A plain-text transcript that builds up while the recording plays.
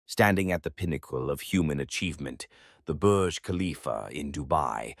Standing at the pinnacle of human achievement, the Burj Khalifa in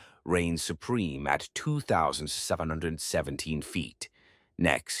Dubai reigns supreme at 2,717 feet.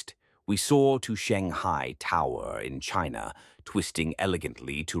 Next, we soar to Shanghai Tower in China, twisting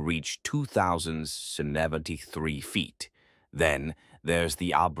elegantly to reach 2,073 feet. Then, there's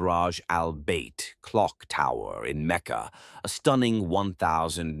the Abraj Al-Bait Clock Tower in Mecca, a stunning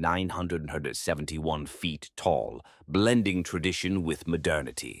 1,971 feet tall, blending tradition with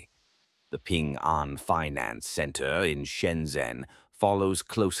modernity. The Ping An Finance Center in Shenzhen follows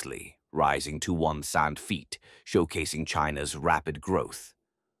closely, rising to 1,000 feet, showcasing China's rapid growth.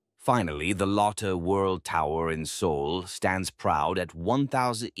 Finally, the Lotte World Tower in Seoul stands proud at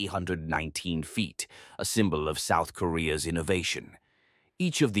 1,819 feet, a symbol of South Korea's innovation.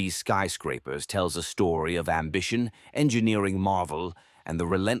 Each of these skyscrapers tells a story of ambition, engineering marvel, and the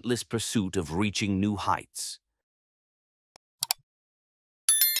relentless pursuit of reaching new heights.